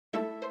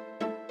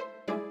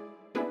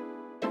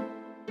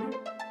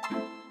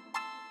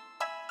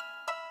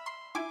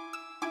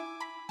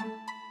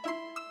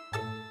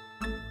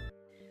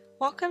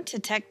Welcome to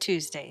Tech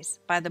Tuesdays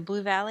by the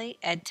Blue Valley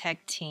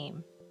EdTech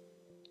team.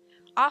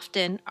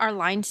 Often, our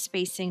line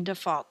spacing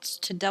defaults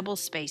to double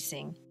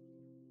spacing,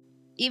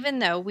 even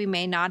though we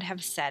may not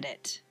have set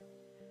it.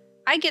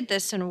 I get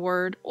this in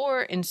Word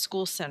or in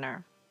School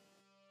Center.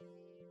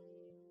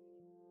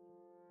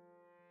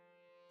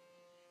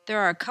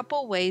 There are a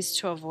couple ways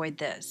to avoid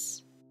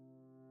this.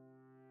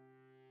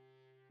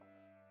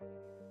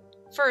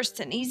 First,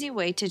 an easy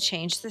way to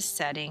change this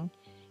setting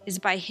is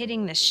by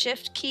hitting the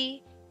Shift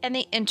key and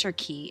the Enter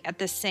key at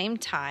the same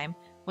time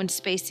when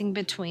spacing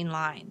between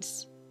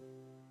lines.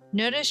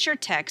 Notice your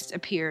text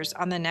appears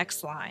on the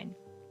next line.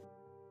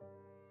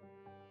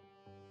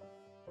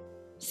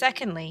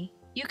 Secondly,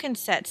 you can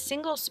set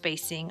single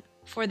spacing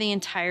for the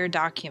entire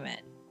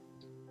document.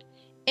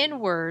 In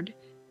Word,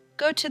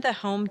 go to the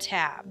Home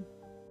tab.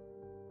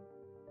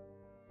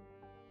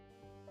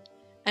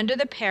 Under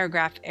the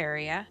Paragraph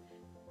area,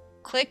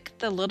 click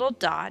the little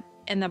dot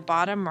in the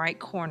bottom right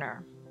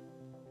corner.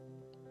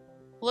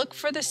 Look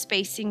for the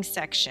spacing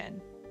section.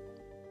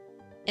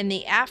 In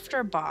the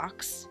After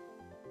box,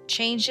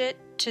 change it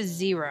to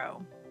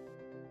 0.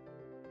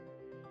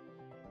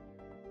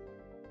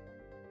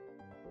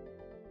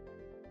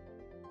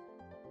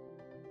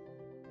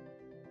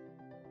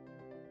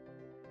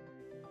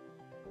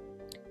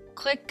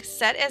 Click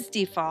Set as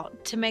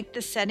Default to make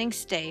the setting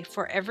stay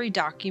for every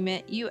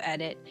document you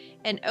edit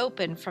and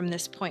open from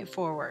this point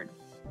forward.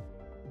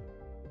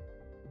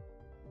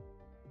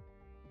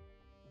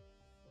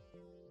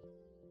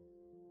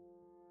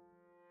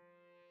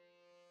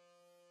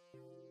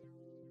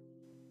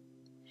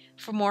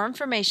 For more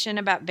information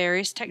about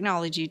various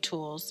technology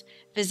tools,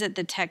 visit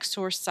the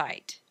TechSource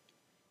site.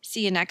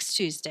 See you next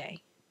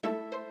Tuesday.